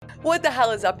What the hell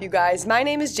is up, you guys? My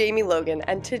name is Jamie Logan,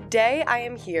 and today I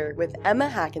am here with Emma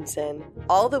Hakansson,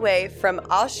 all the way from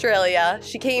Australia.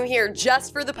 She came here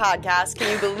just for the podcast.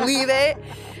 Can you believe it?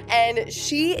 And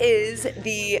she is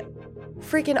the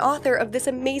freaking author of this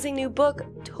amazing new book,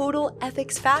 Total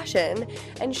Ethics Fashion,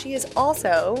 and she is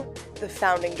also the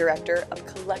founding director of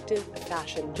Collective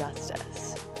Fashion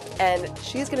Justice. And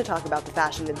she's going to talk about the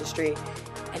fashion industry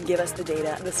and give us the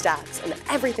data, the stats, and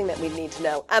everything that we need to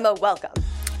know. Emma, welcome.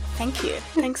 Thank you.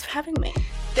 Thanks for having me.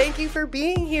 Thank you for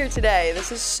being here today.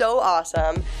 This is so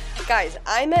awesome. Guys,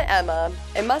 I met Emma,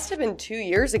 it must have been 2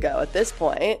 years ago at this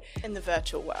point. In the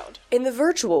virtual world. In the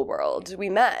virtual world,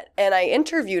 we met. And I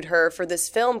interviewed her for this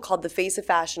film called The Face of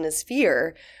Fashion is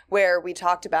Fear, where we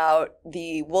talked about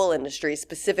the wool industry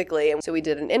specifically. And so we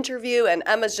did an interview, and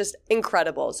Emma's just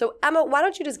incredible. So Emma, why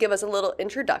don't you just give us a little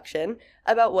introduction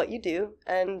about what you do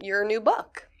and your new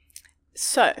book?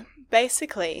 So,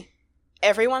 basically,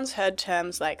 everyone's heard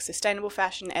terms like sustainable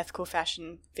fashion, ethical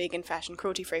fashion, vegan fashion,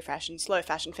 cruelty-free fashion, slow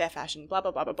fashion, fair fashion, blah, blah,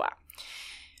 blah, blah, blah.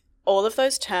 All of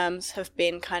those terms have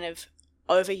been kind of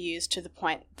overused to the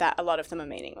point that a lot of them are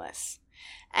meaningless.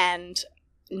 And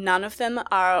none of them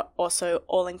are also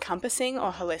all-encompassing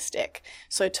or holistic.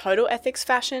 So total ethics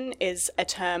fashion is a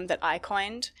term that I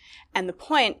coined, and the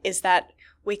point is that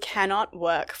we cannot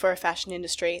work for a fashion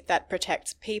industry that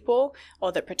protects people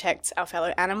or that protects our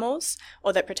fellow animals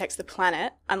or that protects the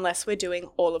planet unless we're doing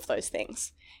all of those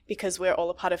things, because we're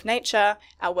all a part of nature,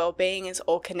 our well-being is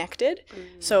all connected.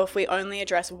 So if we only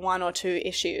address one or two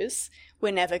issues,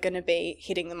 we're never going to be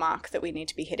hitting the mark that we need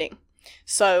to be hitting.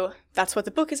 So that's what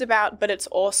the book is about, but it's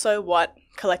also what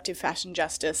Collective Fashion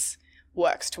Justice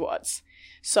works towards.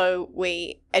 So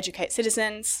we educate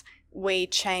citizens, we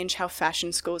change how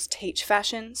fashion schools teach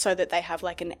fashion so that they have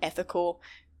like an ethical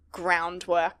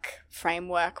groundwork,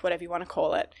 framework, whatever you want to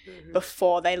call it,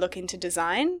 before they look into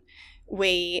design.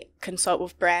 We consult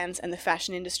with brands and the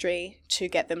fashion industry to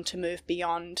get them to move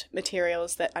beyond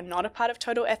materials that are not a part of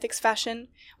total ethics fashion.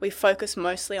 We focus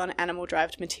mostly on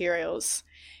animal-derived materials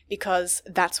because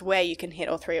that's where you can hit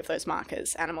all three of those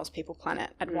markers, animals, people, planet,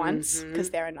 at once,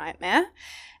 because they're a nightmare.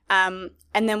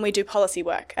 And then we do policy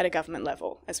work at a government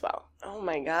level as well. Oh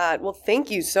my God. Well, thank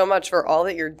you so much for all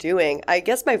that you're doing. I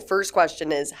guess my first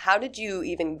question is, how did you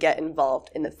even get involved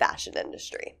in the fashion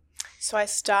industry? So I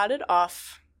started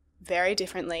off very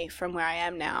differently from where I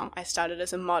am now. I started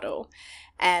as a model,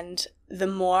 and the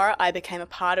more I became a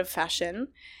part of fashion,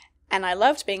 and I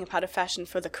loved being a part of fashion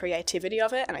for the creativity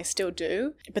of it, and I still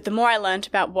do, but the more I learned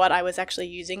about what I was actually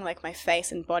using, like my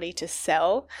face and body, to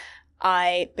sell,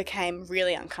 I became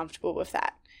really uncomfortable with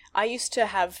that. I used to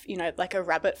have, like a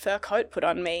rabbit fur coat put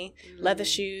on me, leather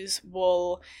shoes,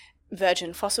 wool,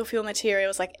 virgin fossil fuel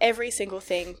materials, like every single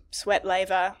thing, sweat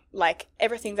laver, like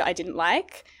everything that I didn't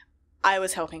like, I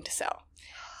was helping to sell.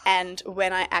 And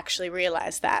when I actually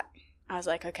realized that, I was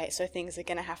like, okay, so things are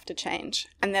going to have to change.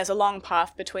 And there's a long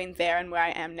path between there and where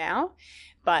I am now.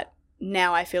 But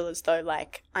now I feel as though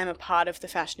like I'm a part of the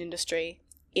fashion industry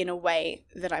in a way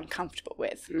that I'm comfortable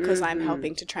with because I'm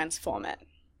helping to transform it.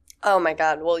 Oh my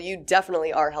God. Well, you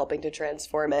definitely are helping to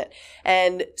transform it.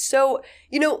 And so,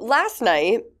 last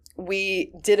night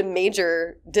we did a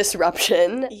major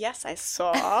disruption. Yes, I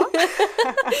saw.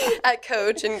 At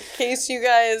Coach. In case you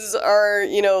guys are,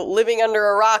 living under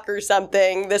a rock or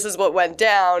something, this is what went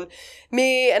down.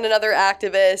 Me and another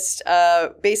activist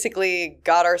basically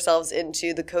got ourselves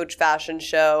into the Coach fashion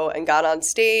show and got on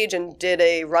stage and did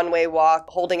a runway walk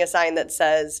holding a sign that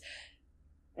says,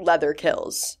 "Leather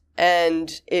kills."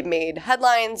 And it made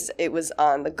headlines. It was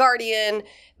on The Guardian,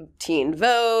 Teen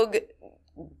Vogue,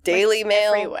 Daily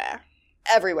Mail.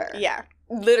 Everywhere. Yeah.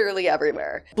 Literally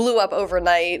everywhere. Blew up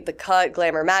overnight, The Cut,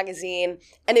 Glamour magazine.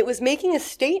 And it was making a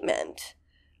statement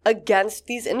against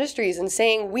these industries and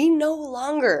saying we no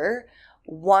longer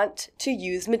want to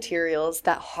use materials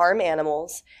that harm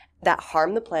animals, that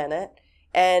harm the planet,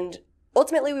 and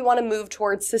ultimately we want to move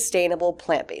towards sustainable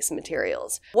plant-based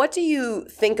materials. What do you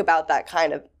think about that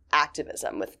kind of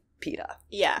activism with PETA?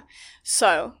 Yeah.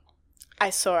 So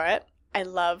I saw it. I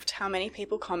loved how many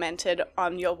people commented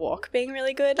on your walk being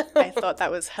really good. I thought that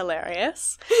was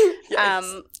hilarious.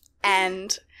 Yes.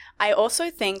 And I also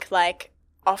think like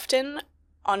often,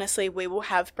 honestly, we will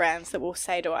have brands that will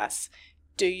say to us,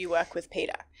 do you work with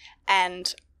PETA?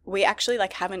 And we actually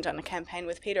haven't done a campaign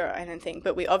with PETA or anything,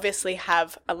 but we obviously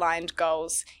have aligned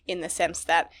goals in the sense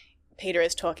that PETA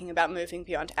is talking about moving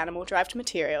beyond animal-derived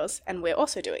materials, and we're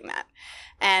also doing that.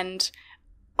 And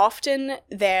often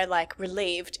they're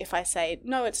relieved if I say,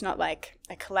 no, it's not like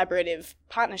a collaborative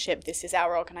partnership. This is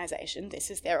our organization.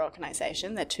 This is their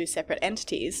organization. They're two separate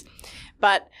entities.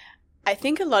 But I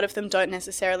think a lot of them don't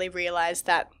necessarily realize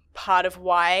that part of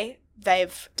why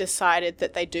they've decided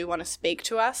that they do want to speak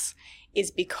to us is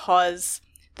because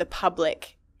the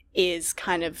public is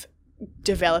kind of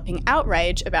developing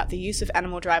outrage about the use of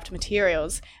animal-derived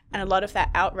materials, and a lot of that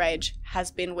outrage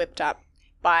has been whipped up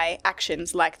by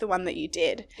actions like the one that you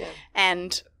did. Yeah.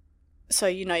 And so,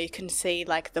 you know, you can see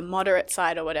like the moderate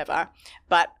side or whatever,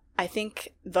 but I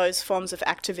think those forms of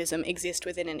activism exist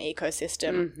within an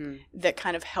ecosystem that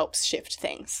kind of helps shift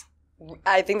things.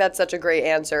 I think that's such a great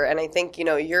answer. And I think, you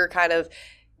know, you're kind of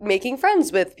making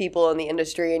friends with people in the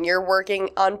industry and you're working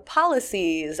on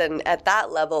policies and at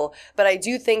that level. But I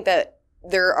do think that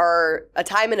there are a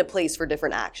time and a place for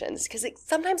different actions because it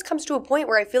sometimes comes to a point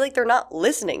where I feel like they're not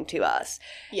listening to us.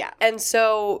 Yeah. And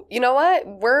so, you know what?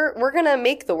 We're going to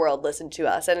make the world listen to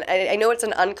us. And I know it's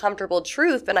an uncomfortable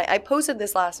truth. And I posted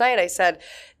this last night. I said,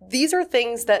 these are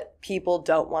things that people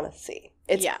don't want to see.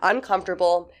 It's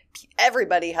uncomfortable.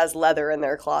 Everybody has leather in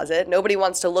their closet. Nobody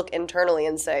wants to look internally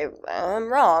and say,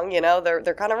 I'm wrong. You know,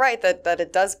 they're kind of right that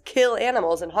it does kill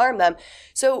animals and harm them.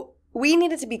 So we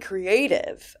needed to be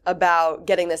creative about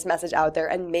getting this message out there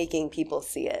and making people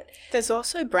see it. There's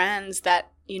also brands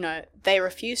that, you know, they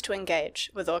refuse to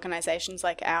engage with organizations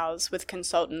like ours, with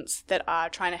consultants that are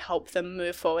trying to help them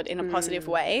move forward in a positive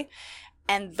way.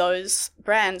 And those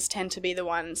brands tend to be the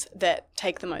ones that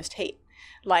take the most heat.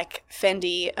 Like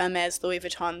Fendi, Hermes, Louis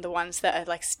Vuitton, the ones that are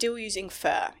like still using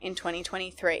fur in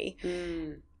 2023.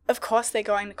 Of course, they're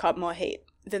going to cop more heat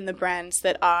than the brands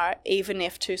that are, even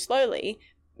if too slowly,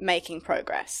 making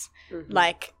progress.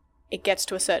 Like, it gets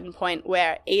to a certain point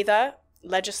where either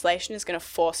legislation is going to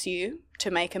force you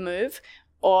to make a move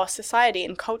or society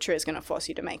and culture is going to force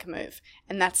you to make a move.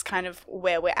 And that's kind of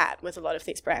where we're at with a lot of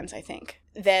these brands, I think.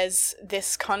 There's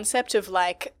this concept of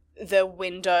like the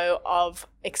window of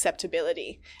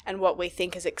acceptability and what we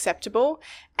think is acceptable.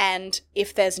 And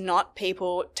if there's not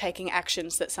people taking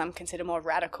actions that some consider more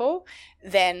radical,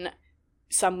 then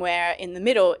somewhere in the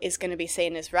middle is going to be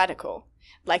seen as radical.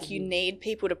 Like you need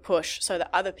people to push so that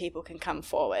other people can come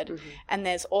forward. And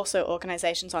there's also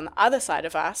organizations on the other side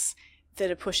of us that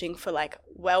are pushing for like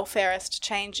welfareist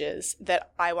changes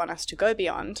that I want us to go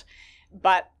beyond.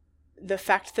 But the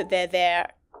fact that they're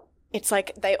there, it's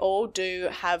like they all do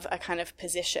have a kind of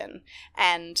position.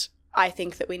 And I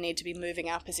think that we need to be moving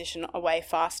our position away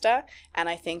faster. And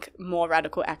I think more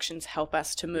radical actions help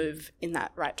us to move in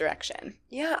that right direction.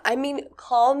 Yeah, I mean,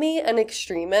 call me an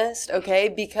extremist, okay?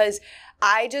 Because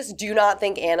I just do not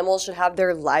think animals should have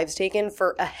their lives taken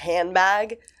for a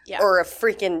handbag or a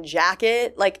freaking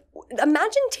jacket. Like,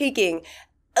 imagine taking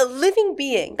a living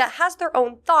being that has their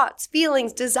own thoughts,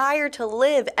 feelings, desire to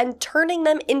live, and turning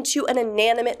them into an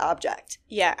inanimate object.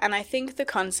 Yeah, and I think the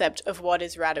concept of what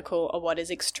is radical or what is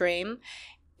extreme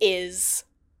is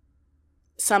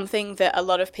something that a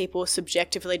lot of people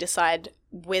subjectively decide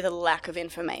with a lack of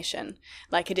information.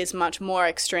 Like, it is much more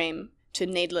extreme to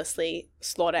needlessly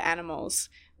slaughter animals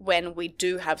when we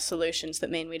do have solutions that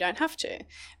mean we don't have to.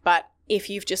 But if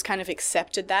you've just kind of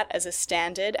accepted that as a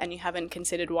standard and you haven't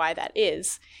considered why that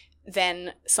is,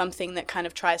 then something that kind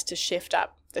of tries to shift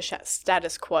up the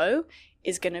status quo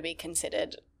is going to be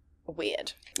considered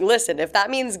weird. Listen, if that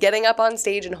means getting up on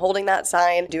stage and holding that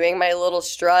sign, doing my little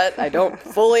strut, I don't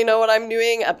fully know what I'm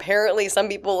doing. Apparently some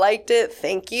people liked it.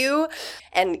 Thank you.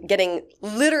 And getting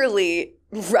literally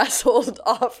wrestled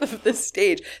off of the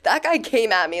stage. That guy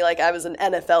came at me like I was an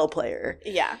NFL player.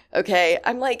 Yeah. Okay.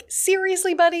 I'm like,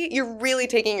 seriously, buddy? You're really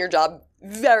taking your job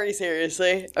very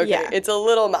seriously. Okay. Yeah. It's a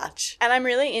little much. And I'm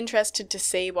really interested to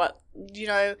see what, you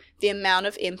know, the amount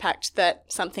of impact that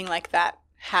something like that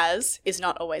has is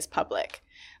not always public.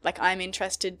 Like, I'm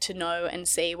interested to know and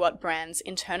see what brands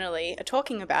internally are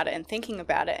talking about it and thinking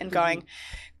about it and going,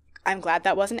 I'm glad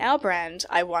that wasn't our brand.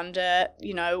 I wonder,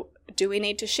 you know, do we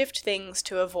need to shift things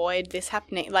to avoid this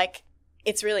happening? Like,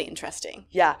 it's really interesting.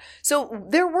 Yeah. So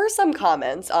there were some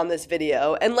comments on this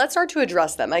video, and let's start to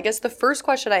address them. I guess the first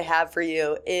question I have for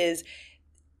you is,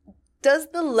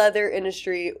 does the leather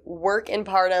industry work in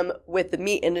partum with the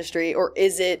meat industry, or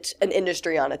is it an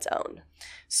industry on its own?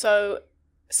 So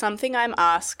something I'm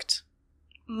asked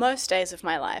most days of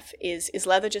my life is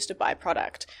leather just a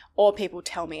byproduct? Or people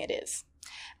tell me it is.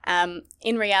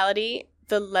 In reality,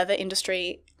 the leather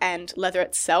industry and leather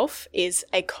itself is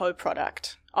a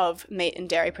co-product of meat and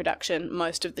dairy production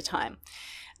most of the time.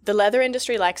 The leather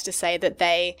industry likes to say that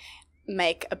they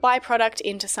make a byproduct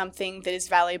into something that is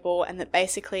valuable and that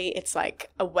basically it's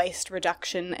like a waste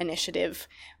reduction initiative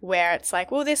where it's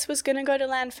like, well, this was going to go to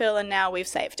landfill and now we've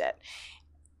saved it.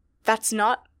 That's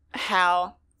not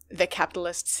how the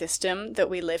capitalist system that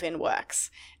we live in works.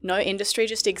 No industry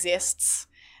just exists.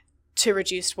 to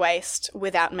reduce waste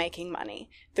without making money.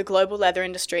 The global leather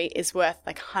industry is worth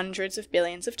like hundreds of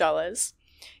billions of dollars.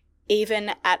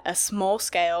 Even at a small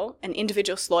scale, an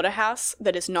individual slaughterhouse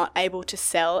that is not able to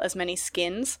sell as many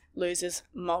skins loses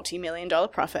multi-million-dollar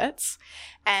profits.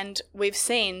 And we've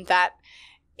seen that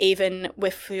even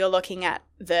if you're looking at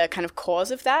the kind of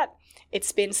cause of that,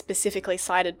 it's been specifically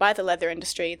cited by the leather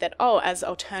industry that, as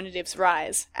alternatives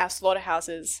rise, our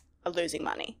slaughterhouses are losing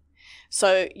money.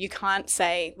 So you can't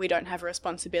say we don't have a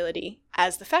responsibility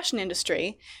as the fashion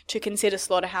industry to consider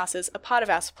slaughterhouses a part of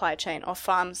our supply chain or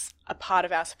farms a part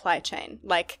of our supply chain.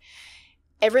 Like,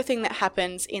 everything that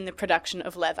happens in the production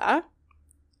of leather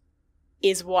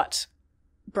is what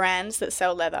brands that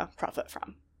sell leather profit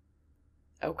from.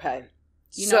 Okay.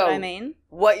 You know what I mean?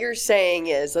 What you're saying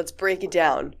is, let's break it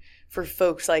down for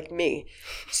folks like me.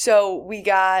 So we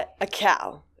got a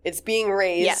cow. It's being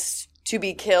raised to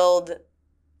be killed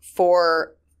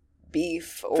for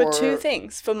beef or... For two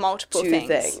things, for multiple things. Two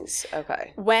things,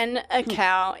 okay. When a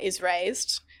cow is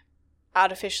raised,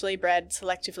 artificially bred,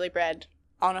 selectively bred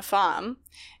on a farm,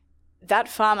 that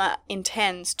farmer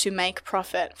intends to make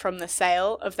profit from the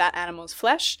sale of that animal's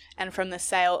flesh and from the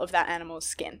sale of that animal's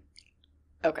skin.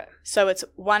 Okay. So it's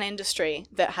one industry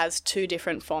that has two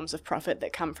different forms of profit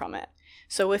that come from it.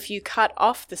 So if you cut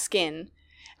off the skin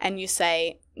and you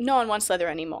say, no one wants leather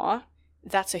anymore,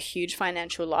 that's a huge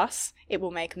financial loss. It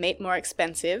will make meat more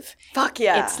expensive. Fuck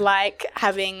yeah. It's like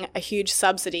having a huge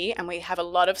subsidy, and we have a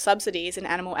lot of subsidies in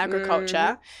animal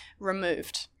agriculture,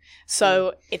 removed.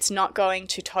 So it's not going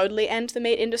to totally end the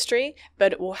meat industry,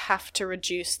 but it will have to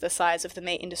reduce the size of the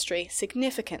meat industry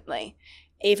significantly.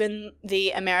 Even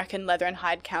the American Leather and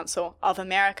Hide Council of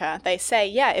America, they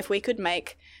say, if we could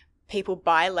make people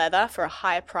buy leather for a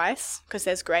higher price because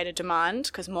there's greater demand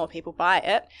because more people buy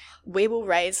it, we will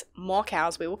raise more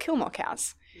cows, we will kill more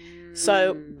cows.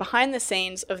 So behind the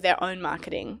scenes of their own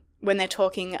marketing, when they're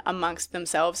talking amongst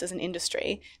themselves as an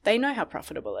industry, they know how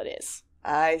profitable it is.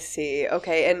 I see.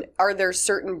 Okay. And are there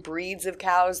certain breeds of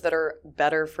cows that are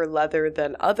better for leather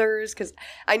than others? Because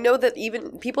I know that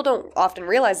even people don't often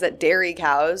realize that dairy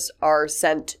cows are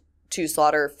sent to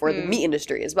slaughter for the meat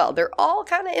industry as well. They're all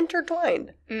kind of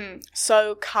intertwined.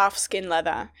 So calf skin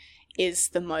leather is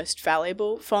the most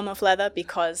valuable form of leather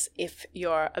because if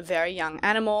you're a very young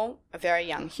animal, a very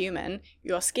young human,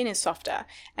 your skin is softer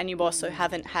and you also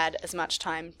haven't had as much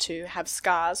time to have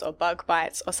scars or bug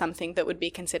bites or something that would be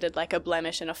considered like a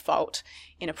blemish and a fault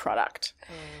in a product.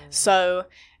 So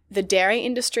the dairy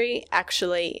industry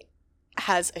actually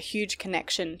has a huge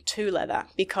connection to leather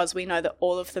because we know that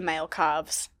all of the male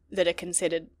calves that are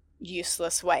considered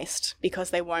useless waste because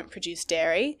they won't produce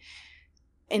dairy,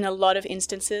 in a lot of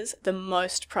instances, the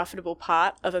most profitable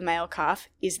part of a male calf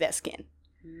is their skin.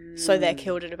 So they're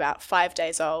killed at about 5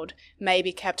 days old,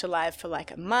 maybe kept alive for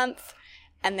like a month,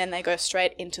 and then they go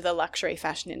straight into the luxury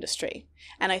fashion industry.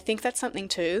 And I think that's something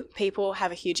too. People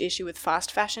have a huge issue with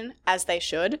fast fashion, as they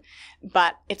should,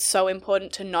 but it's so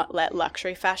important to not let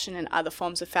luxury fashion and other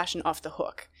forms of fashion off the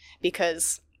hook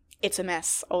because it's a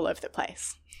mess all over the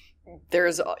place.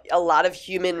 There's a lot of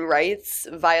human rights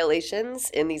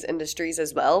violations in these industries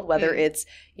as well, whether it's,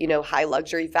 high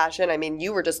luxury fashion. I mean,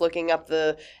 you were just looking up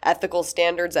the ethical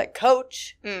standards at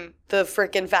Coach, the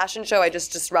frickin' fashion show I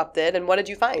just disrupted. And what did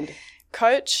you find?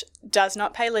 Coach does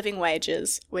not pay living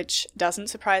wages, which doesn't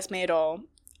surprise me at all.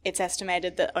 It's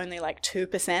estimated that only like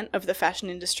 2% of the fashion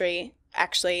industry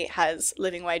actually has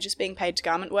living wages being paid to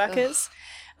garment workers.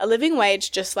 A living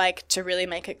wage, just like to really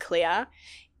make it clear,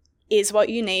 is what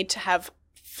you need to have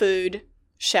food,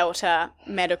 shelter,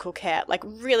 medical care, like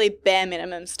really bare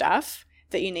minimum stuff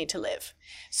that you need to live.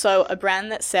 So a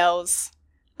brand that sells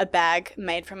a bag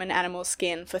made from an animal's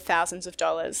skin for thousands of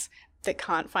dollars that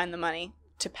can't find the money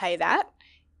to pay that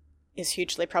is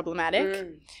hugely problematic.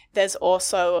 There's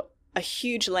also a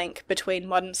huge link between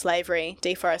modern slavery,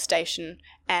 deforestation,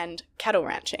 and cattle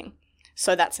ranching.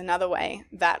 So that's another way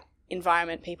that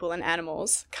environment, people, and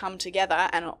animals come together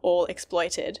and are all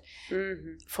exploited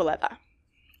for leather.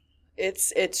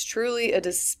 It's truly a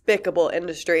despicable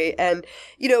industry. And,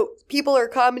 people are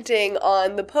commenting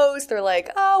on the post. They're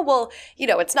like, oh, well,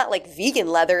 it's not like vegan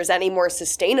leather is any more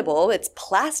sustainable. It's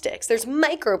plastics. There's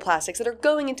microplastics that are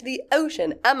going into the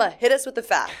ocean. Emma, hit us with the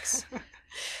facts.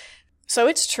 So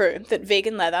it's true that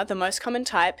vegan leather, the most common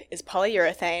type, is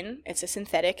polyurethane. It's a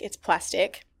synthetic. It's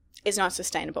plastic. Is not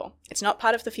sustainable. It's not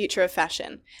part of the future of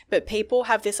fashion. But people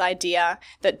have this idea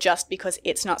that just because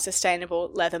it's not sustainable,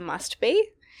 leather must be.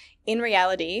 In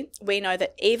reality, we know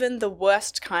that even the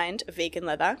worst kind of vegan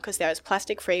leather, because there is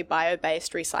plastic-free,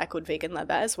 bio-based, recycled vegan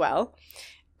leather as well,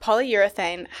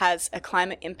 polyurethane has a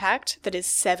climate impact that is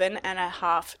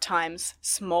 7.5 times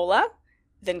smaller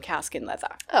than cowskin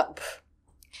leather. Oh.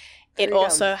 It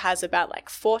also has about like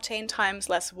 14 times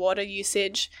less water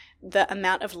usage. The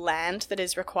amount of land that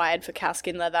is required for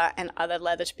cowskin leather and other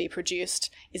leather to be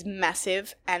produced is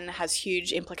massive and has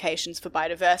huge implications for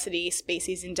biodiversity,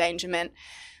 species endangerment.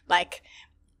 Like,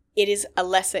 it is a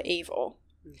lesser evil.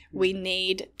 Mm-hmm. We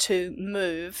need to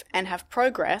move and have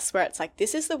progress where it's like,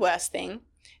 this is the worst thing,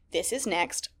 this is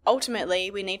next. Ultimately,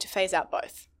 we need to phase out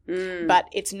both. But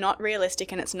it's not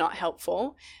realistic and it's not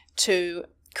helpful to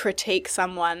critique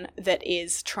someone that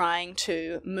is trying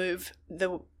to move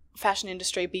the fashion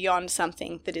industry beyond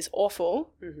something that is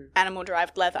awful,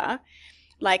 animal-derived leather.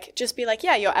 Like, just be like,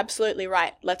 yeah, you're absolutely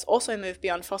right. Let's also move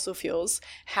beyond fossil fuels.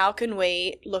 How can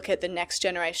we look at the next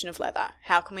generation of leather?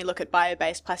 How can we look at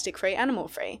bio-based, plastic-free,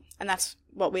 animal-free? And that's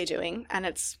what we're doing, and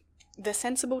it's the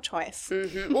sensible choice.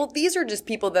 Mm-hmm. Well, these are just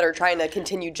people that are trying to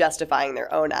continue justifying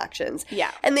their own actions.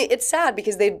 Yeah. And it's sad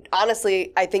because they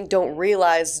honestly, I think, don't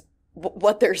realize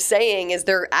what they're saying is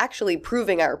they're actually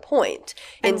proving our point.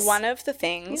 And one of the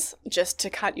things, just to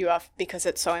cut you off because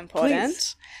it's so important,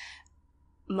 please.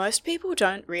 Most people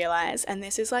don't realize, and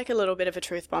this is like a little bit of a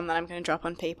truth bomb that I'm going to drop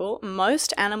on people,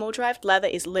 most animal-derived leather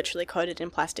is literally coated in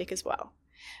plastic as well.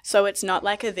 So it's not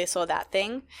like a this or that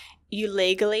thing. You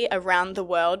legally, around the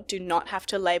world, do not have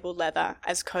to label leather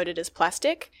as coated as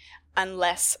plastic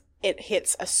unless it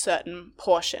hits a certain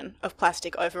portion of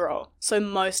plastic overall. So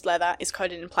most leather is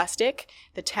coated in plastic.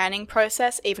 The tanning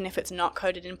process, even if it's not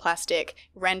coated in plastic,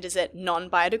 renders it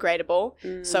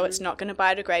non-biodegradable. So it's not going to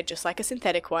biodegrade just like a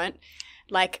synthetic won't.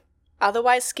 Like,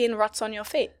 otherwise skin rots on your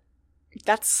feet.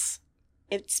 It's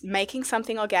making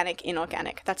something organic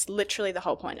inorganic. That's literally the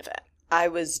whole point of it. I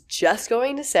was just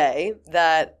going to say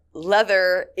that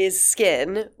leather is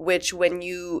skin, which when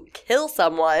you kill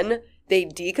someone, they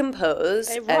decompose.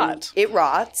 They rot. It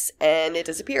rots and it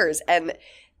disappears. And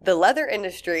the leather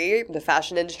industry, the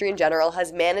fashion industry in general,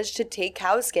 has managed to take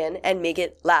cow skin and make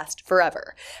it last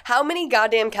forever. How many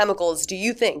goddamn chemicals do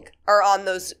you think are on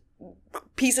those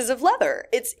pieces of leather?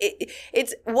 It's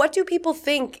what do people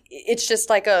think? It's just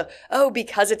like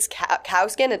because it's cow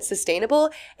skin, it's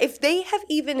sustainable. If they have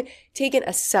even taken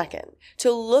a second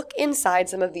to look inside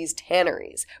some of these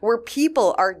tanneries where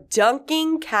people are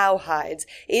dunking cow hides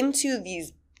into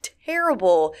these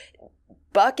terrible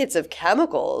buckets of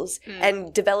chemicals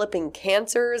and developing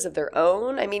cancers of their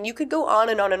own. I mean, you could go on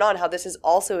and on and on how this is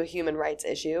also a human rights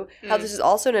issue, how this is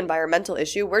also an environmental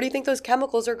issue. Where do you think those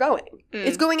chemicals are going?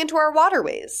 It's going into our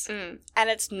waterways. And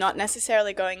it's not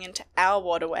necessarily going into our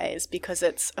waterways because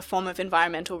it's a form of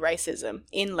environmental racism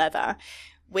in leather.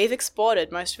 We've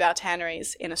exported most of our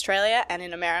tanneries in Australia and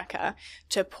in America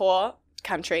to poor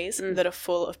countries that are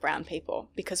full of brown people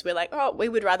because we're like, oh, we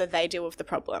would rather they deal with the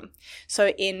problem. So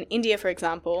in India, for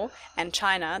example, and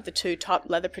China, the two top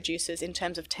leather producers in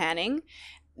terms of tanning,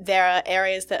 there are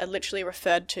areas that are literally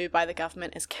referred to by the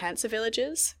government as cancer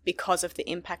villages because of the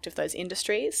impact of those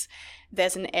industries.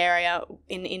 There's an area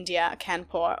in India,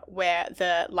 Kanpur, where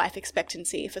the life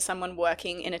expectancy for someone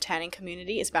working in a tanning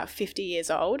community is about 50 years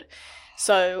old.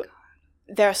 So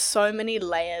there are so many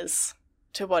layers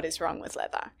to what is wrong with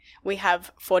leather. We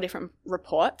have 4 different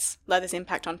reports: leather's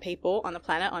impact on people, on the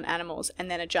planet, on animals,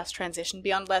 and then a just transition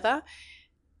beyond leather.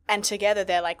 And together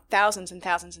they're like thousands and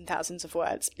thousands and thousands of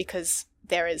words because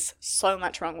there is so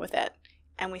much wrong with it,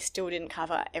 and we still didn't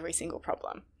cover every single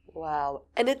problem. Wow.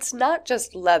 And it's not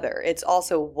just leather. It's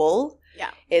also wool.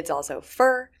 Yeah. It's also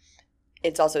fur.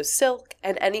 It's also silk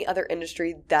and any other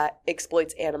industry that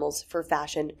exploits animals for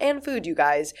fashion and food, you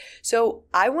guys. So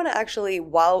I want to actually,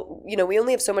 we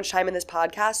only have so much time in this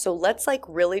podcast, so let's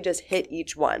really just hit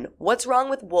each one. What's wrong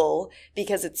with wool?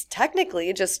 Because it's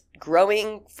technically just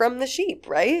growing from the sheep,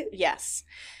 right? Yes.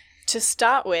 To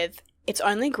start with, it's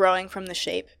only growing from the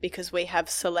sheep because we have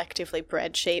selectively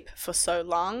bred sheep for so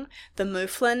long. The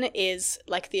mouflon is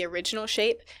like the original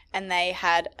sheep, and they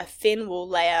had a thin wool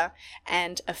layer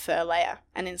and a fur layer.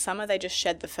 And in summer, they just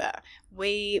shed the fur.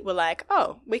 We were like,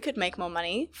 oh, we could make more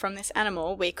money from this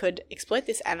animal. We could exploit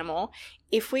this animal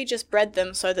if we just bred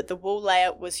them so that the wool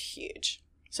layer was huge.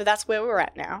 So that's where we're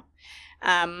at now.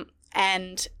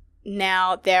 And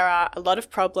now there are a lot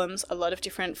of problems, a lot of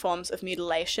different forms of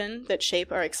mutilation that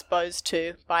sheep are exposed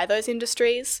to by those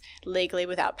industries, legally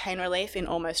without pain relief in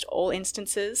almost all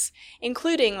instances,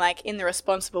 including in the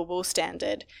responsible wool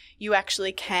standard. You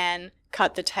actually can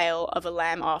cut the tail of a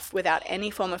lamb off without any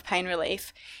form of pain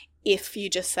relief if you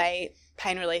just say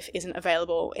pain relief isn't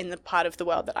available in the part of the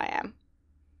world that I am.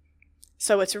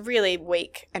 So it's really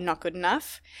weak and not good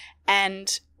enough.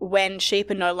 And when sheep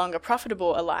are no longer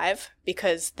profitable alive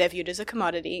because they're viewed as a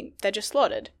commodity, they're just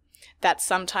slaughtered. That's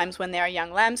sometimes when they're a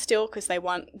young lamb still because they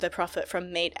want the profit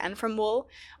from meat and from wool,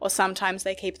 or sometimes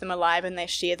they keep them alive and they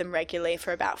shear them regularly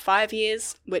for about 5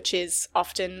 years, which is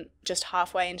often just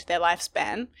halfway into their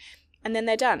lifespan, and then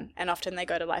they're done, and often they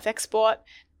go to live export.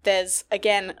 There's,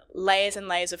 again, layers and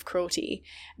layers of cruelty,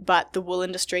 but the wool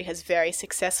industry has very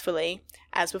successfully,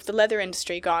 as with the leather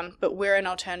industry, gone, but we're an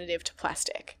alternative to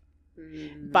plastic.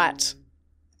 But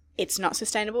it's not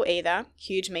sustainable either.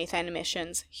 Huge methane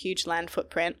emissions, huge land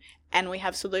footprint, and we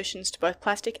have solutions to both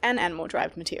plastic and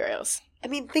animal-derived materials. I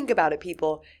mean, think about it,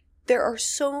 people. There are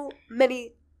so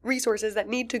many resources that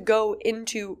need to go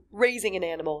into raising an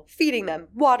animal, feeding them,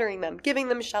 watering them, giving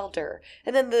them shelter.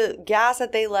 And then the gas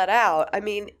that they let out, I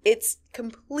mean, it's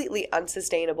completely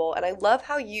unsustainable. And I love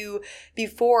how you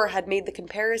before had made the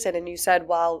comparison and you said,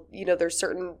 while, you know, there's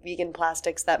certain vegan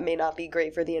plastics that may not be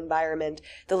great for the environment,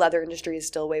 the leather industry is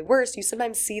still way worse. You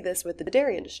sometimes see this with the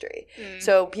dairy industry.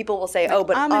 So people will say, oh,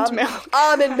 but almond milk.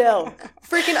 Almond milk.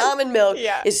 Freaking almond milk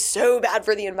Yeah. is so bad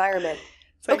for the environment.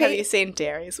 So have you seen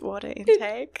dairy's water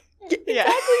intake?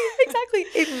 Exactly.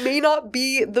 It may not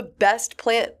be the best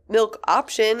plant milk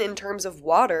option in terms of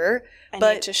water, I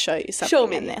but need to show you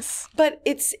something in this. But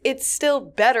it's still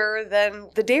better than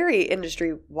the dairy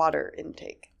industry water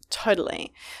intake.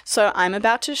 Totally. So I'm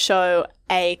about to show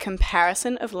a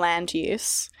comparison of land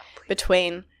use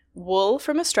between wool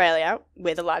from Australia,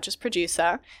 we're the largest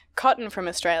producer, cotton from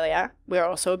Australia, we're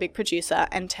also a big producer,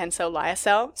 and tencel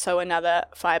lyocell, so another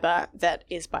fibre that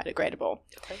is biodegradable.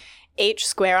 Okay. Each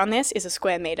square on this is a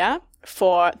square metre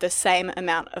for the same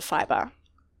amount of fibre.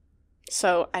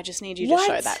 So I just need you to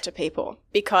show that to people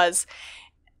because...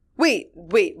 Wait.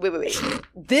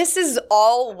 This is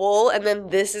all wool and then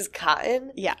this is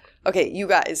cotton? Yeah. Okay, you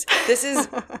guys, this is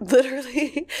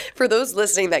literally, for those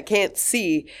listening that can't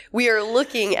see, we are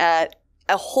looking at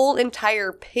a whole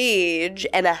entire page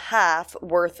and a half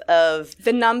worth of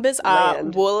The numbers are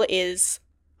land. Wool is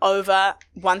over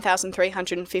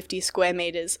 1,350 square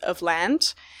metres of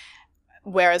land,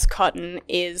 whereas cotton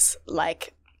is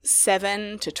like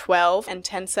 7 to 12 and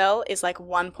tencel is like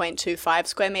 1.25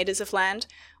 square metres of land,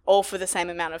 all for the same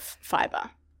amount of fibre.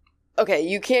 Okay,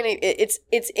 you can't.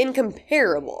 It's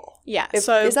incomparable. Yeah. Is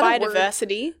So that a word?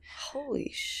 biodiversity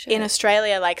Holy shit! in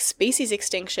Australia, like species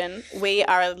extinction, we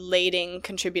are a leading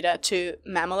contributor to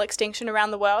mammal extinction around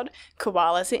the world.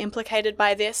 Koalas are implicated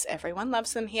by this. Everyone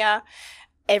loves them here.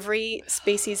 Every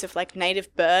species of like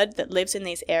native bird that lives in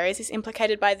these areas is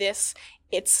implicated by this.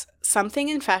 It's something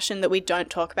in fashion that we don't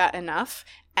talk about enough,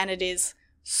 and it is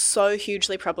so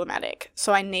hugely problematic.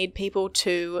 So I need people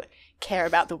to care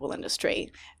about the wool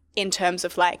industry in terms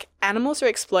of like animals are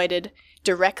exploited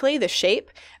directly, the sheep,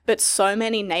 but so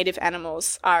many native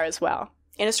animals are as well.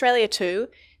 In Australia too,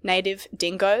 native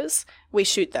dingoes, we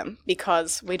shoot them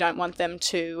because we don't want them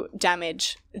to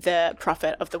damage the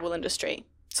profit of the wool industry.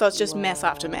 So it's just mess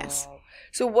after mess.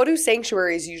 So what do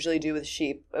sanctuaries usually do with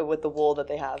sheep, with the wool that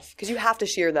they have? Because you have to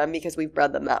shear them because we've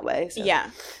bred them that way. So. Yeah.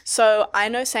 So I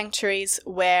know sanctuaries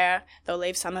where they'll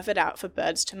leave some of it out for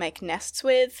birds to make nests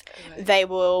with. Okay. They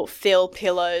will fill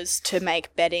pillows to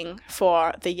make bedding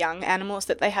for the young animals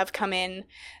that they have come in.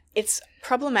 It's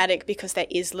problematic because there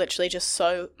is literally just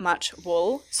so much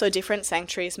wool. So different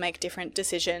sanctuaries make different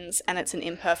decisions and it's an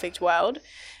imperfect world.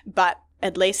 But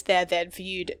at least they're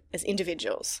viewed as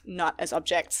individuals, not as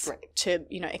objects to,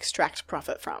 extract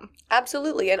profit from.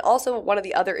 Absolutely. And also one of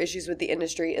the other issues with the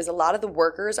industry is a lot of the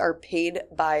workers are paid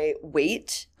by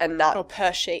weight and not or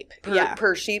per sheep.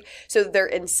 Per sheep. So their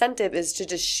incentive is to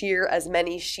just shear as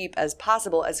many sheep as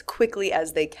possible as quickly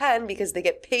as they can because they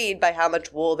get paid by how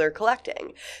much wool they're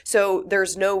collecting. So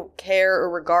there's no care or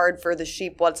regard for the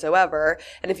sheep whatsoever.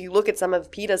 And if you look at some of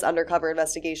PETA's undercover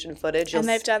investigation footage, and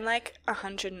they've done like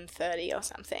 130 or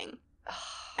something.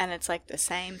 And it's like the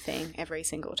same thing every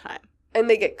single time. And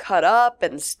they get cut up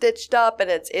and stitched up, and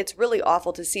it's really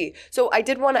awful to see. So I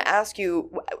did want to ask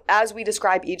you, as we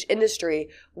describe each industry,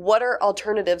 what are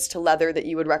alternatives to leather that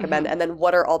you would recommend? And then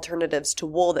what are alternatives to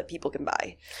wool that people can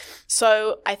buy?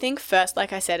 So I think first,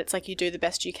 like I said, it's like you do the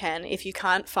best you can. If you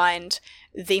can't find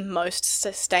the most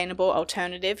sustainable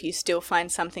alternative, you still find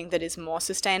something that is more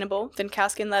sustainable than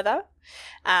cowskin leather.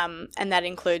 And that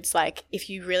includes like if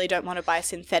you really don't want to buy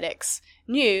synthetics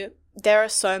new, there are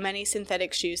so many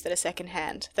synthetic shoes that are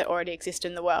secondhand that already exist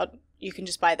in the world. You can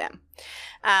just buy them.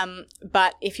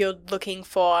 But if you're looking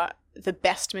for the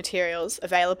best materials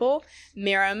available,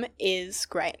 Mirum is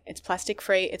great. It's plastic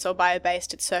free. It's all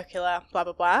bio-based. It's circular, blah,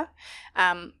 blah, blah.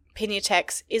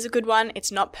 Pinatex is a good one.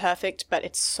 It's not perfect, but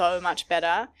it's so much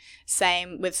better.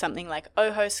 Same with something like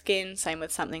Oho Skin, same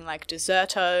with something like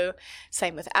Deserto,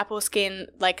 same with Apple Skin.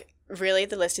 Like, really,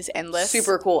 the list is endless.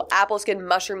 Super cool. Apple skin,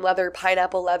 mushroom leather,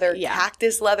 pineapple leather,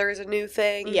 cactus leather is a new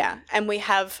thing. Yeah, and we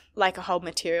have like a whole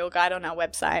material guide on our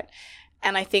website.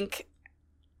 And I think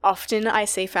often I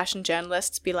see fashion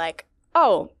journalists be like,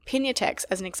 oh, Pinatex,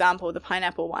 as an example, the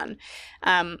pineapple one.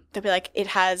 They'll be like, it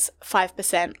has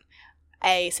 5%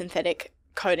 a synthetic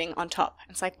coating on top.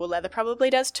 It's like, well, leather probably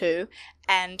does too.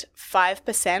 And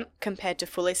 5% compared to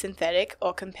fully synthetic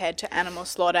or compared to animal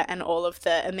slaughter and all of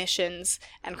the emissions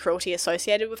and cruelty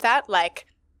associated with that, like,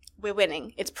 we're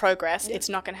winning. It's progress. Yeah. It's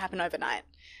not going to happen overnight.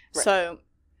 Right. So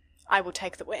I will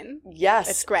take the win. Yes.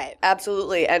 It's great.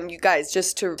 Absolutely. And you guys,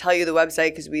 just to tell you the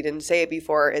website, because we didn't say it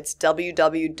before, it's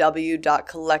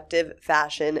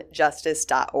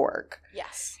www.collectivefashionjustice.org.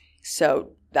 Yes.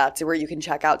 So that's where you can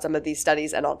check out some of these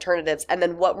studies and alternatives. And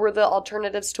then what were the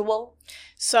alternatives to wool?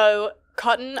 So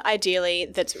cotton, ideally,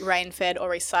 that's rain-fed or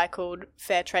recycled,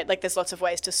 fair trade. Like, there's lots of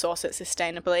ways to source it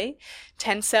sustainably.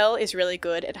 Tencel is really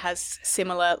good. It has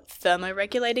similar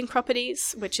thermoregulating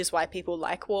properties, which is why people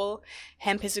like wool.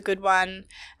 Hemp is a good one.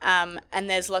 And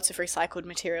there's lots of recycled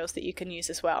materials that you can use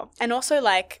as well. And also,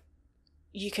 like,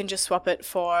 you can just swap it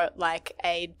for like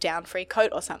a down-free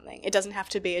coat or something. It doesn't have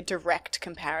to be a direct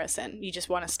comparison. You just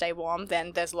want to stay warm,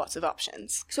 then there's lots of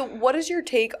options. So what is your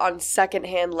take on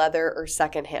secondhand leather or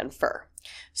secondhand fur?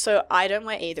 So I don't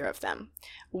wear either of them.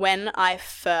 When I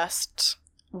first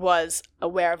was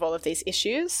aware of all of these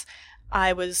issues,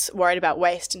 I was worried about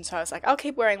waste, and so I was like, I'll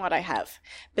keep wearing what I have.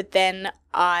 But then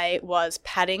I was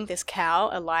patting this cow,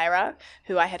 Elira,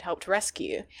 who I had helped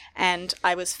rescue, and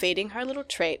I was feeding her a little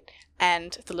treat,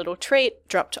 and the little treat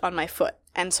dropped on my foot.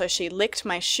 And so she licked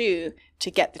my shoe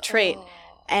to get the treat. Oh.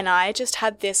 And I just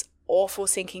had this awful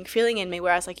sinking feeling in me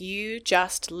where I was like, you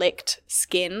just licked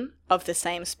skin of the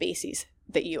same species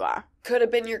that you are. Could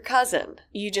have been your cousin.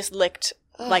 You just licked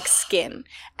like skin.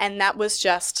 And that was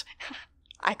just,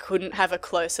 I couldn't have a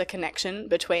closer connection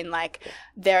between like,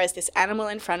 there is this animal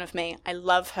in front of me. I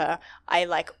love her. I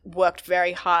like worked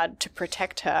very hard to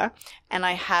protect her. And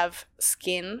I have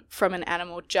skin from an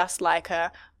animal just like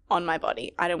her on my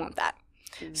body. I don't want that.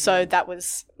 Mm-hmm. So that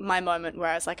was my moment where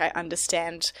I was like, I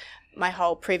understand my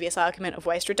whole previous argument of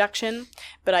waste reduction,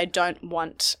 but I don't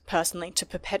want personally to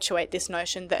perpetuate this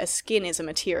notion that a skin is a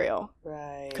material.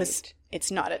 Right. Because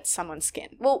it's not, it's someone's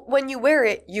skin. Well, when you wear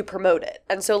it, you promote it.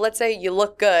 And so let's say you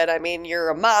look good. I mean, you're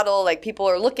a model. Like, people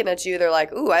are looking at you. They're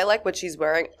like, ooh, I like what she's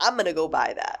wearing. I'm going to go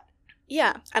buy that.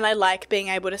 Yeah. And I like being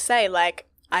able to say, like,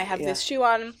 I have this shoe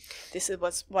on. This is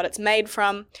what it's made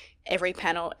from. Every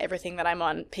panel, everything that I'm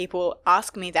on, people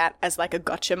ask me that as like a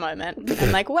gotcha moment.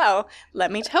 I'm like, well,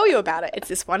 let me tell you about it. It's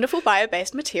this wonderful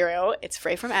bio-based material. It's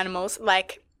free from animals.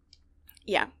 Like,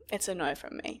 yeah, it's a no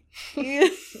from me.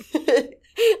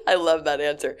 I love that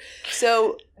answer.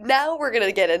 So now we're going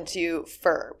to get into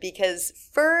fur, because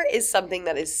fur is something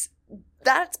that's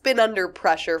been under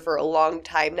pressure for a long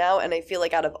time now. And I feel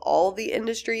like out of all the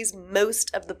industries,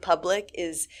 most of the public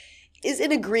is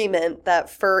in agreement that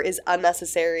fur is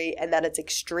unnecessary and that it's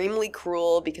extremely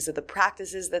cruel because of the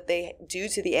practices that they do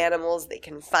to the animals. They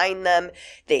confine them,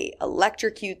 they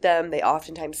electrocute them, they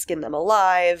oftentimes skin them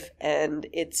alive, and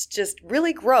it's just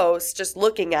really gross just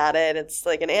looking at it. It's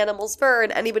like an animal's fur,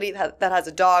 and anybody that has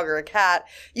a dog or a cat,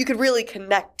 you could really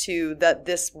connect to that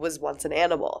this was once an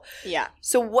animal. Yeah.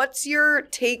 So what's your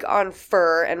take on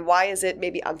fur, and why is it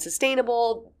maybe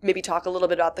unsustainable? Maybe talk a little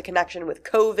bit about the connection with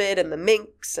COVID and the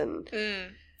minks and...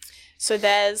 So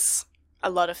there's a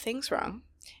lot of things wrong.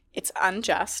 It's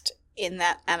unjust in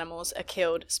that animals are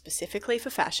killed specifically for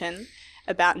fashion.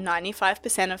 About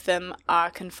 95% of them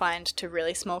are confined to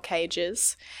really small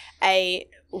cages. A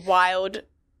wild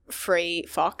free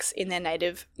fox in their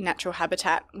native natural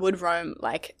habitat would roam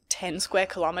like 10 square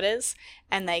kilometers,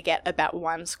 and they get about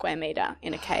 1 square meter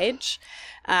in a cage.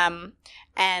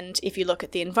 And if you look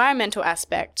at the environmental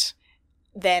aspect,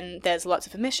 then there's lots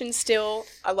of emissions still.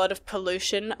 A lot of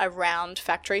pollution around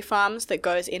factory farms that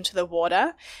goes into the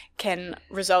water can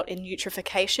result in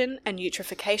eutrophication, and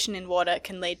eutrophication in water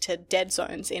can lead to dead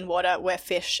zones in water where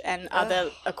fish and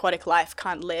other aquatic life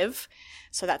can't live.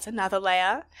 So that's another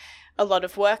layer. A lot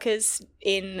of workers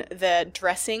in the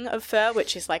dressing of fur,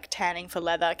 which is like tanning for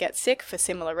leather, get sick for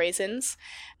similar reasons.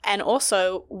 And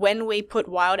also, when we put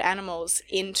wild animals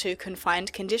into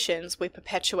confined conditions, we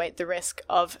perpetuate the risk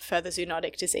of further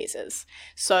zoonotic diseases.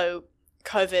 So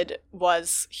COVID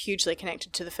was hugely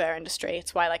connected to the fur industry.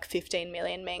 It's why like 15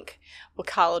 million mink were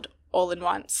culled all in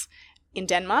once in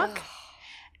Denmark.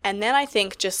 And then I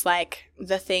think just like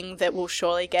the thing that will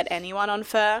surely get anyone on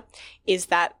fur is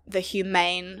that the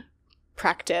humane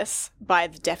practice, by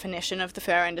the definition of the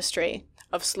fur industry,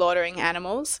 of slaughtering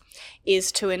animals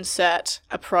is to insert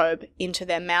a probe into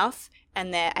their mouth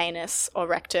and their anus or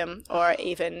rectum or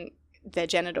even their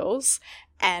genitals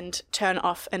and turn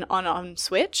off an on-on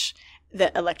switch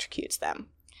that electrocutes them.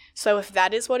 So if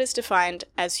that is what is defined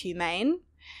as humane,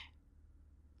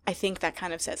 I think that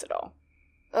kind of says it all.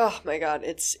 Oh my God,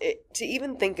 to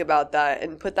even think about that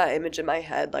and put that image in my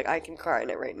head, like I can cry in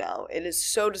it right now. It is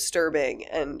so disturbing,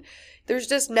 and there's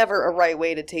just never a right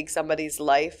way to take somebody's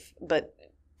life, but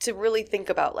to really think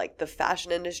about like the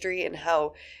fashion industry and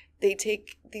how they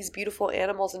take these beautiful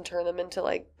animals and turn them into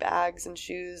like bags and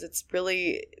shoes. It's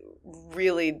really,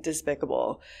 really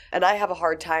despicable. And I have a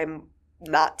hard time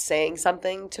not saying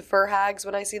something to fur hags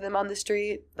when I see them on the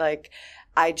street. Like,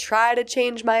 I try to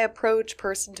change my approach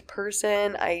person to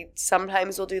person. I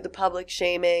sometimes will do the public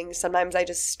shaming. Sometimes I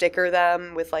just sticker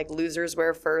them with like losers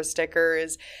wear fur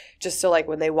stickers just so like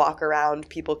when they walk around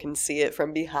people can see it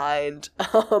from behind.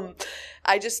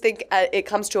 I just think it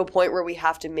comes to a point where we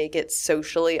have to make it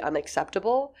socially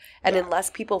unacceptable. And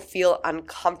unless people feel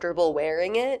uncomfortable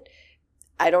wearing it,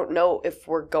 I don't know if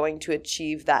we're going to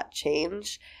achieve that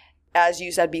change. As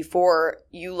you said before,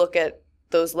 you look at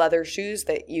those leather shoes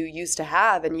that you used to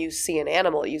have and you see an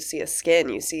animal, you see a skin,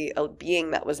 you see a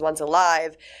being that was once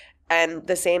alive. And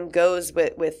the same goes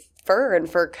with fur and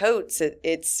fur coats.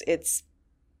 It's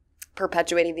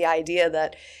perpetuating the idea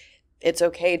that it's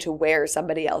okay to wear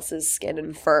somebody else's skin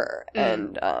and fur.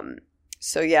 And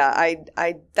so yeah,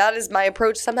 I that is my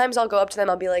approach. Sometimes I'll go up to them,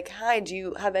 I'll be like, hi, do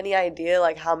you have any idea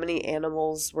like how many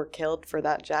animals were killed for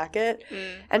that jacket?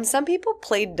 And some people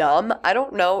play dumb. I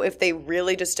don't know if they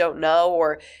really just don't know,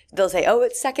 or they'll say, oh,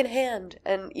 it's secondhand.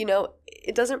 And you know,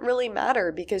 it doesn't really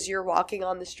matter because you're walking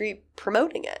on the street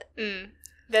promoting it.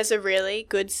 There's a really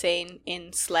good scene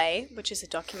in Slay, which is a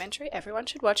documentary everyone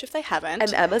should watch if they haven't.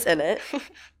 And Emma's in it.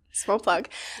 Small plug.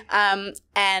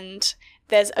 And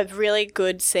there's a really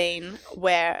good scene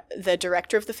where the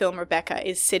director of the film, Rebecca,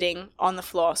 is sitting on the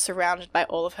floor surrounded by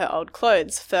all of her old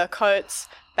clothes, fur coats,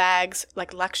 bags,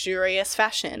 like luxurious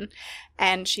fashion.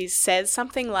 And she says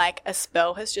something like, a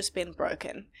spell has just been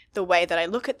broken. The way that I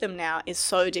look at them now is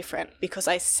so different because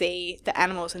I see the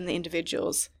animals and the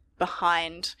individuals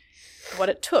behind what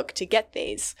it took to get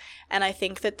these. And I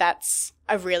think that that's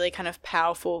a really kind of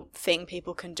powerful thing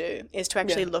people can do, is to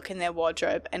actually look in their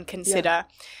wardrobe and consider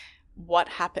what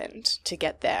happened to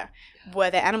get there.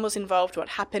 Were there animals involved? What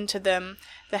happened to them?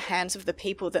 The hands of the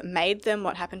people that made them?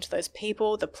 What happened to those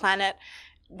people? The planet?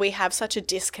 We have such a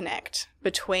disconnect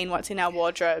between what's in our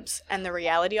wardrobes and the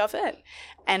reality of it.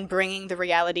 And bringing the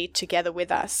reality together with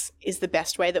us is the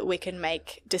best way that we can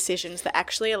make decisions that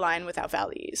actually align with our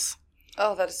values.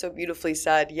 Oh, that is so beautifully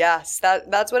said. Yes,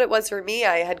 that's what it was for me.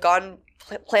 I had gone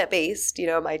plant-based, you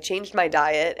know, I changed my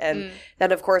diet. And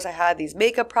then, of course, I had these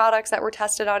makeup products that were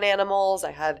tested on animals. I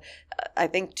had, I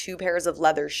think, 2 pairs of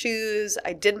leather shoes.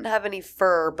 I didn't have any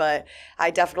fur, but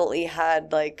I definitely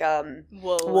had, like,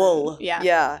 wool.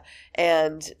 Yeah.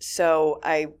 And so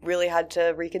I really had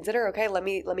to reconsider, okay, let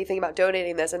me think about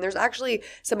donating this. And there's actually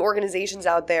some organizations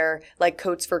out there, like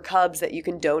Coats for Cubs, that you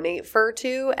can donate fur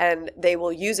to, and they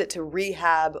will use it to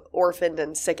rehab orphaned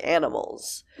and sick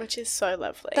animals. Which is so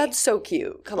lovely. That's so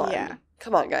cute. Come on. Yeah.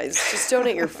 Come on, guys. Just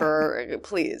donate your fur,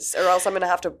 please, or else I'm going to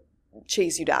have to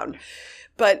chase you down.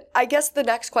 But I guess the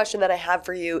next question that I have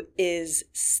for you is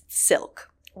silk.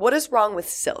 What is wrong with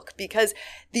silk? Because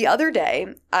the other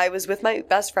day I was with my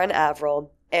best friend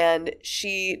Avril, and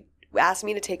she asked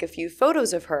me to take a few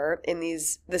photos of her in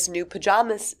this new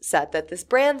pajamas set that this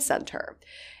brand sent her.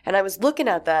 And I was looking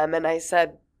at them and I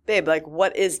said, babe, like,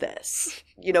 what is this?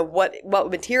 You know, what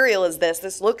material is this?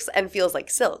 This looks and feels like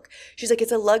silk. She's like,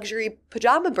 it's a luxury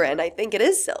pajama brand. I think it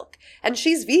is silk. And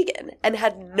she's vegan and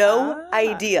had no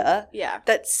idea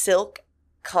that silk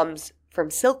comes from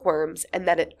silkworms and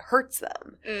that it hurts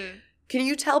them. Can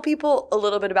you tell people a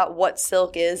little bit about what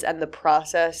silk is and the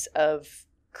process of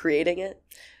creating it?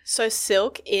 So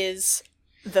silk is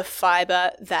the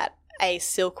fiber that a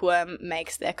silkworm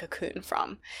makes their cocoon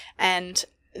from. And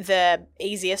the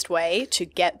easiest way to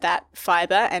get that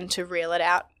fiber and to reel it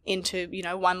out into, you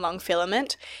know, one long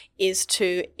filament is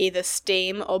to either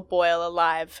steam or boil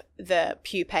alive the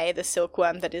pupae, the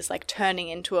silkworm that is like turning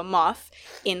into a moth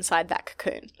inside that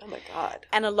cocoon. Oh my God.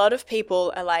 And a lot of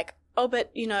people are like, oh,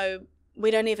 but, you know, we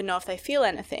don't even know if they feel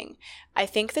anything. I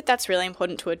think that that's really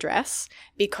important to address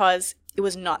because it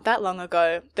was not that long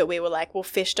ago that we were like, well,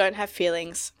 fish don't have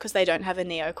feelings because they don't have a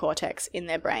neocortex in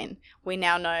their brain. We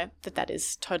now know that that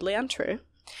is totally untrue.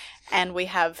 And we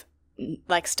have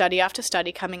like study after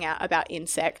study coming out about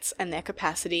insects and their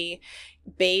capacity.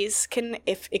 Bees can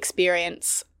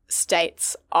experience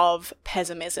states of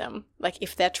pessimism, like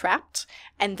if they're trapped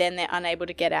and then they're unable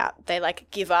to get out, they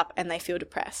like give up and they feel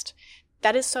depressed.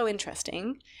 That is so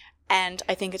interesting, and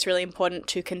I think it's really important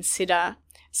to consider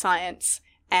science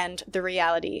and the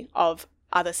reality of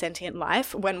other sentient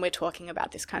life when we're talking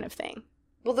about this kind of thing.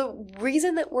 Well, the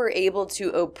reason that we're able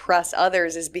to oppress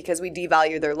others is because we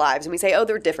devalue their lives and we say, oh,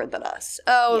 they're different than us.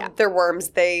 Oh, yeah. They're worms.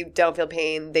 They don't feel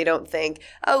pain. They don't think.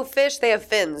 Oh, fish, they have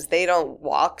fins. They don't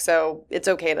walk, so it's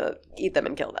okay to eat them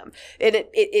and kill them. And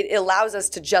it allows us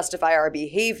to justify our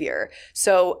behavior.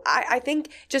 So I think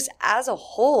just as a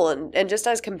whole and just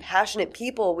as compassionate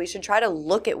people, we should try to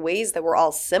look at ways that we're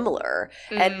all similar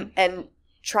and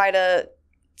try to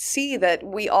see that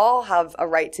we all have a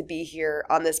right to be here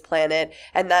on this planet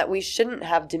and that we shouldn't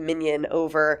have dominion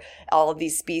over all of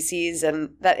these species,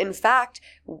 and that in fact,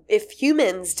 if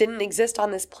humans didn't exist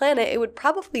on this planet, it would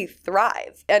probably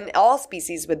thrive and all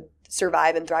species would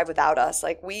survive and thrive without us.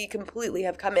 Like, we completely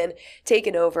have come in,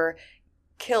 taken over,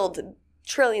 killed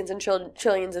trillions and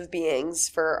trillions of beings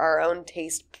for our own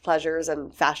taste, pleasures,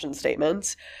 and fashion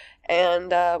statements,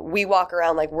 and we walk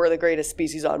around like we're the greatest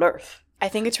species on Earth. I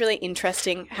think it's really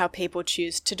interesting how people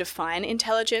choose to define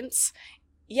intelligence.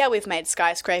 Yeah, we've made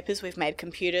skyscrapers, we've made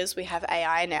computers, we have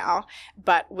AI now,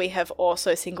 but we have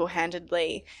also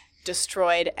single-handedly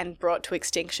destroyed and brought to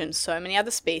extinction so many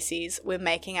other species. We're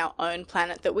making our own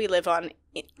planet that we live on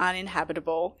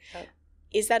uninhabitable. Oh.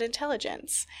 Is that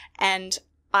intelligence? And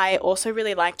I also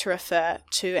really like to refer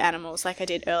to animals, like I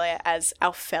did earlier, as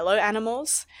our fellow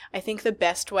animals. I think the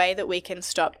best way that we can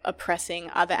stop oppressing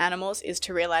other animals is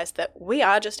to realize that we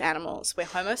are just animals. We're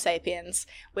Homo sapiens.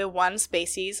 We're one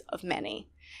species of many.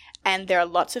 And there are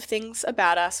lots of things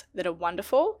about us that are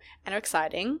wonderful and are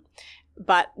exciting,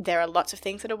 but there are lots of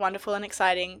things that are wonderful and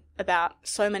exciting about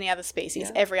so many other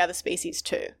species, every other species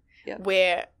too. Yeah.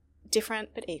 We're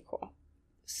different but equal.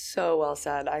 So well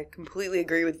said. I completely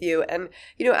agree with you. And,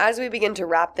 as we begin to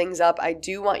wrap things up, I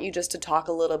do want you just to talk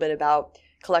a little bit about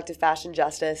collective fashion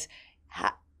justice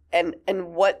and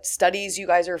what studies you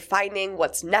guys are finding,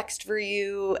 what's next for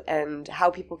you, and how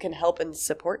people can help and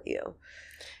support you.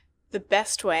 The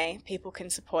best way people can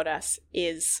support us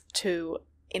is to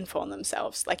inform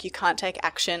themselves. Like, you can't take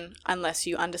action unless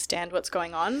you understand what's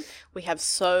going on. We have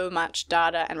so much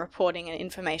data and reporting and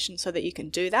information so that you can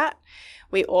do that.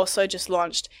 We also just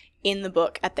launched in the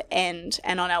book at the end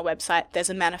and on our website, there's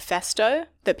a manifesto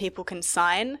that people can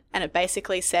sign, and it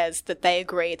basically says that they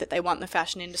agree that they want the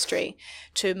fashion industry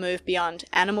to move beyond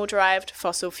animal-derived,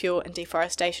 fossil fuel and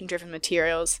deforestation-driven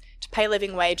materials, to pay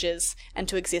living wages, and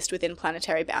to exist within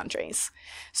planetary boundaries.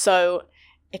 So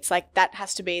it's like that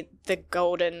has to be the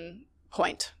golden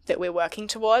point that we're working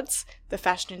towards. The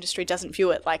fashion industry doesn't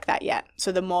view it like that yet.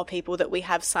 So the more people that we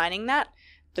have signing that,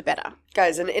 the better.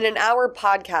 Guys, in an hour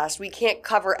podcast, we can't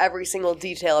cover every single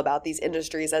detail about these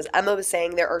industries. As Emma was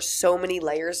saying, there are so many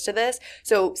layers to this.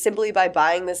 So simply by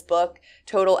buying this book,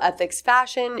 Total Ethics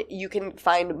Fashion, you can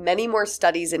find many more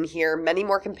studies in here, many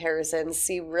more comparisons,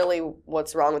 see really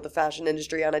what's wrong with the fashion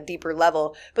industry on a deeper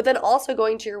level. But then also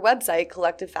going to your website,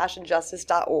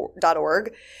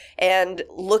 collectivefashionjustice.org, and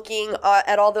looking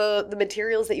at all the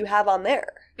materials that you have on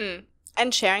there.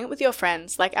 And sharing it with your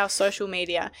friends, like our social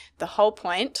media. The whole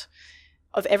point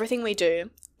of everything we do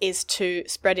is to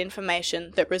spread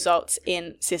information that results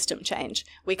in system change.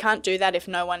 We can't do that if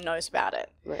no one knows about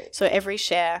it. Right. So every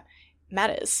share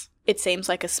matters. It seems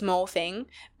like a small thing,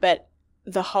 but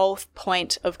the whole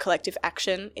point of collective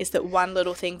action is that one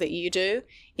little thing that you do,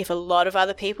 if a lot of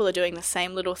other people are doing the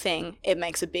same little thing, it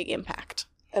makes a big impact.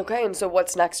 Okay, and so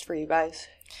what's next for you guys?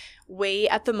 We,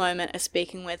 at the moment, are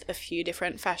speaking with a few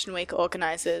different Fashion Week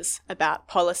organisers about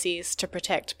policies to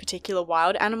protect particular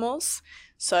wild animals.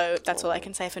 So that's all I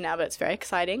can say for now, but it's very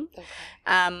exciting.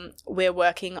 Okay. We're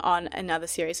working on another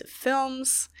series of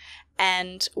films,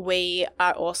 and we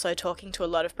are also talking to a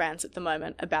lot of brands at the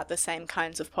moment about the same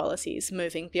kinds of policies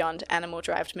moving beyond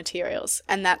animal-derived materials.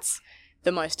 And that's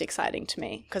the most exciting to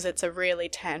me because it's a really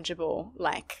tangible,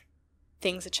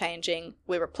 things are changing.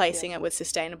 We're replacing it with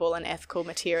sustainable and ethical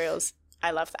materials. I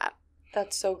love that.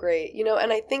 That's so great.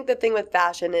 And I think the thing with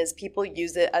fashion is people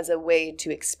use it as a way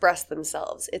to express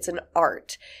themselves. It's an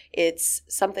art. It's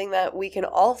something that we can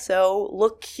also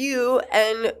look cute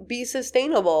and be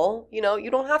sustainable. You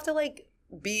don't have to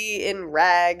be in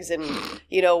rags and,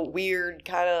 weird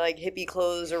kind of hippie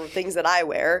clothes or things that I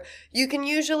wear. You can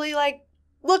usually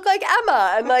look like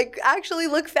Emma and actually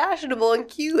look fashionable and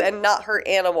cute and not hurt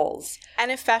animals. And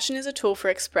if fashion is a tool for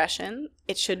expression,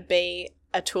 it should be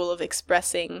a tool of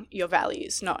expressing your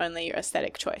values, not only your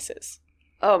aesthetic choices.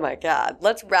 Oh my God.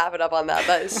 Let's wrap it up on that.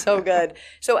 That is so good.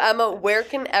 So Emma, where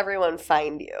can everyone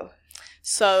find you?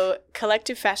 So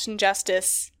Collective Fashion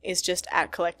Justice is just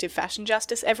at Collective Fashion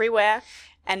Justice everywhere.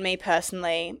 And me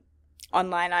personally,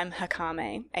 online, I'm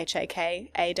Hakame,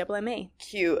 Hakamme.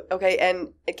 Cute. Okay,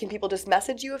 and can people just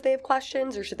message you if they have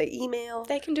questions, or should they email?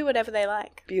 They can do whatever they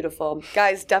like. Beautiful.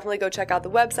 Guys, definitely go check out the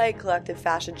website,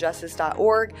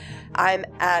 collectivefashionjustice.org. I'm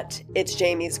at It's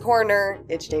Jamie's Corner,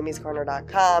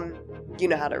 itsjamiescorner.com. You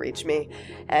know how to reach me.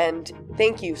 And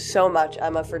thank you so much,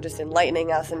 Emma, for just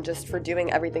enlightening us and just for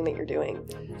doing everything that you're doing.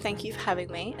 Thank you for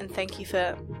having me, and thank you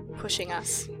for pushing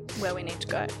us where we need to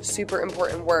go. Super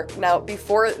important work. Now,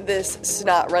 before this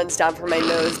snot runs down from my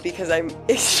nose because I'm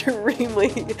extremely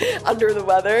under the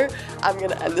weather, I'm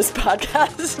going to end this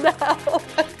podcast now.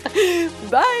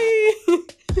 Bye!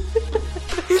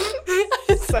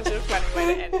 Such a funny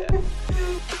way to end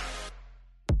it.